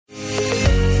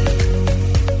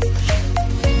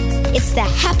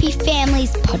Happy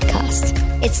Families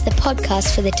podcast. It's the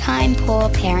podcast for the time-poor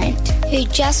parent who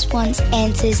just wants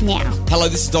answers now. Hello,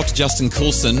 this is Dr. Justin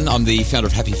Coulson. I'm the founder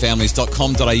of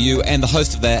happyfamilies.com.au and the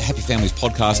host of the Happy Families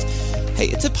podcast. Hey,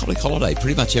 it's a public holiday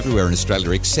pretty much everywhere in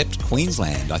Australia except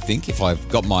Queensland, I think, if I've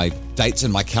got my dates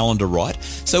and my calendar right.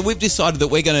 So we've decided that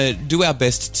we're going to do our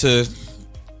best to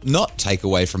not take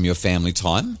away from your family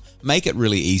time, make it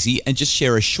really easy, and just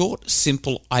share a short,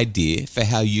 simple idea for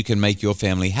how you can make your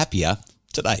family happier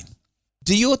today.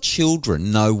 Do your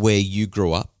children know where you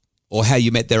grew up or how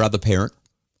you met their other parent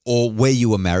or where you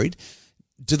were married?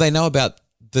 Do they know about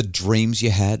the dreams you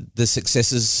had, the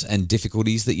successes and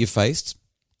difficulties that you faced?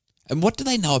 And what do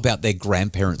they know about their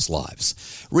grandparents'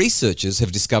 lives? Researchers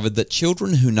have discovered that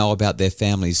children who know about their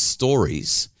family's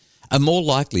stories are more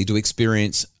likely to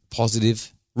experience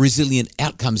positive, resilient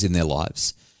outcomes in their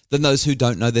lives than those who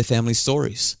don't know their family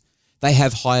stories. They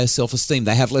have higher self-esteem,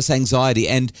 they have less anxiety,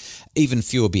 and even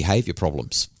fewer behaviour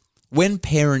problems. When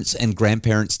parents and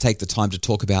grandparents take the time to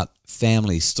talk about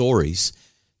family stories,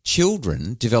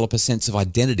 children develop a sense of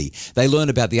identity. They learn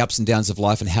about the ups and downs of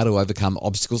life and how to overcome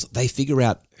obstacles. They figure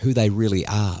out who they really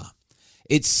are.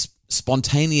 It's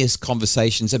spontaneous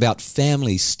conversations about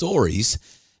family stories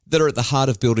that are at the heart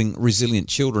of building resilient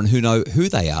children who know who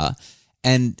they are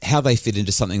and how they fit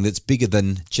into something that's bigger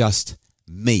than just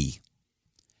me.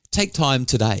 Take time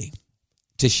today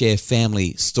to share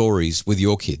family stories with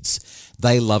your kids.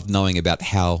 They love knowing about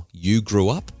how you grew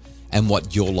up and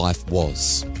what your life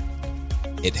was.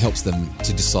 It helps them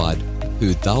to decide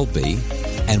who they'll be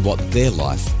and what their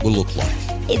life will look like.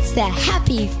 It's the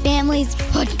Happy Families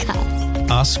podcast.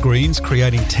 Are screens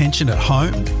creating tension at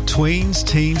home? Tweens,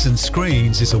 Teens and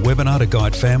Screens is a webinar to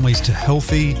guide families to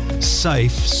healthy,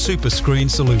 safe super screen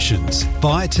solutions.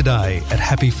 Buy it today at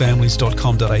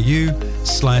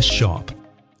happyfamilies.com.au/shop.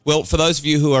 Well, for those of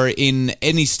you who are in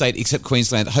any state except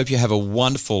Queensland, I hope you have a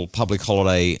wonderful public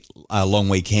holiday long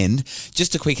weekend.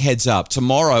 Just a quick heads up.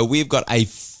 Tomorrow we've got a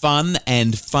fun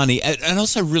and funny and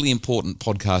also really important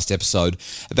podcast episode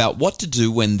about what to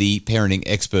do when the parenting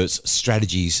experts'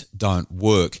 strategies don't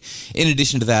work. In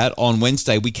addition to that, on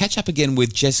Wednesday, we catch up again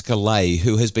with Jessica Lay,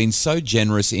 who has been so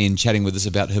generous in chatting with us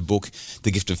about her book,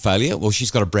 The Gift of Failure. Well, she's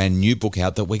got a brand new book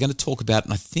out that we're going to talk about,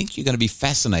 and I think you're going to be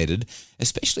fascinated,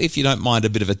 especially if you don't mind a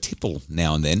bit of a tipple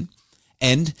now and then.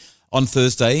 And on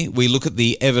Thursday, we look at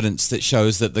the evidence that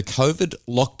shows that the COVID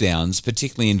lockdowns,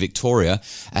 particularly in Victoria,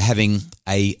 are having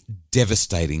a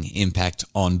devastating impact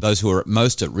on those who are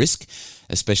most at risk,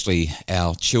 especially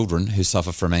our children who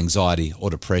suffer from anxiety or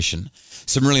depression.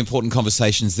 Some really important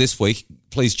conversations this week.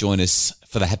 Please join us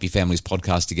for the Happy Families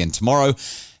podcast again tomorrow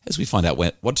as we find out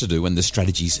what to do when the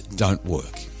strategies don't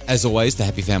work. As always, the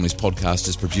Happy Families podcast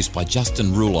is produced by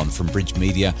Justin Rulon from Bridge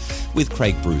Media with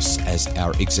Craig Bruce as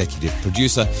our executive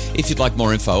producer. If you'd like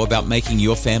more info about making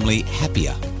your family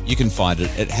happier, you can find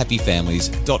it at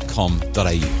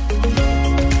happyfamilies.com.au.